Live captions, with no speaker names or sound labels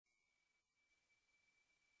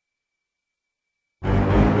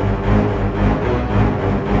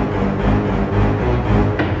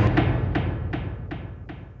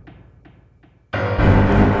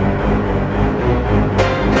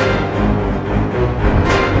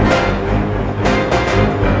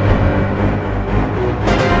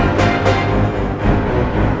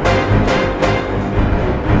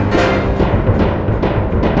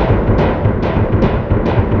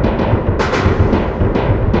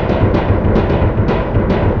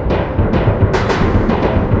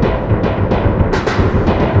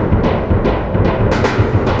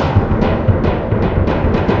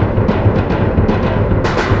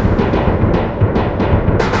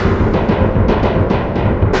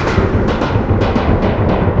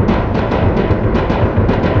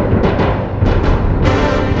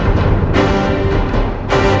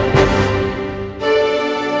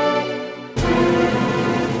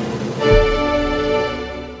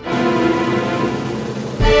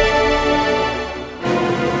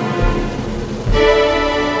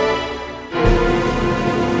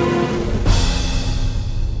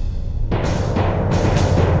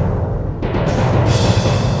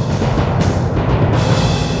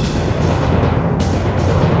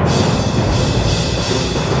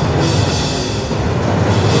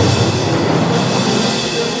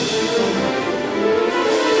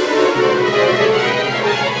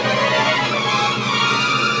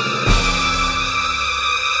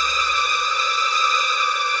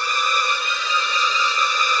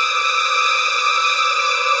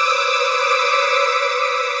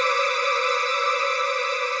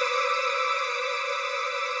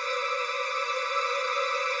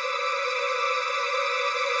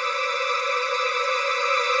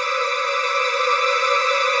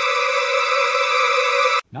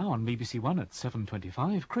on BBC One at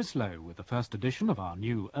 7:25, Chris Lowe with the first edition of our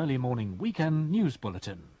new early morning weekend news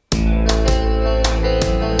bulletin.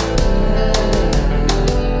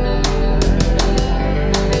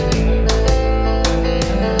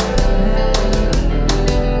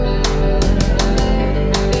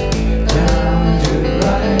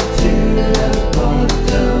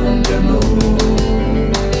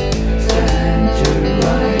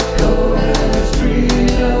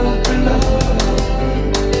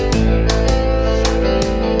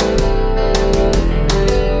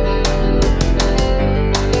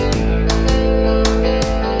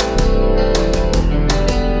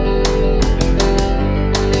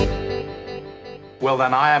 Well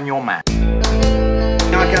then, I am your man.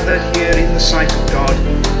 Are gathered here in the sight of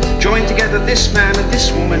God, joined together this man and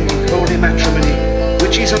this woman in holy matrimony,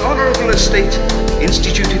 which is an honourable estate,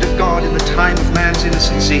 instituted of God in the time of man's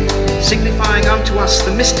innocency, signifying unto us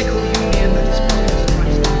the mystical union that is promised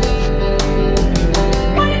Christ.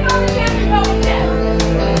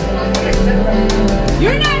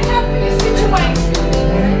 You're not happy with the situation.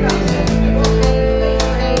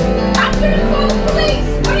 I'm gonna call the police.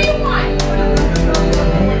 What do you want?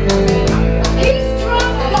 He's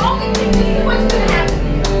drunk. The only thing this is what's gonna happen.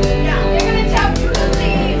 Yeah. They're gonna tell you to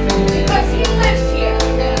leave because he lives here.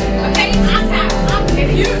 Okay? If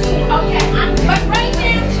you okay, but right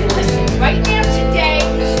now, listen, right now today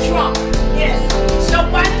he's drunk. Yes. So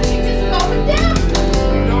why don't you just go with them?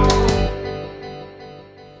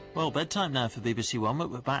 Well, bedtime now for BBC One,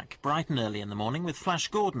 but we're back bright and early in the morning with Flash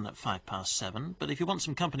Gordon at 7:05. But if you want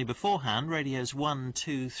some company beforehand, radios 1,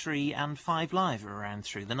 2, 3 and 5 live are around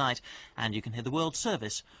through the night, and you can hear the World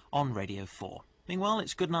Service on Radio 4. Meanwhile,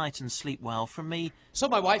 it's good night and sleep well from me. So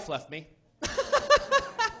my wife left me.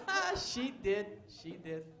 She did.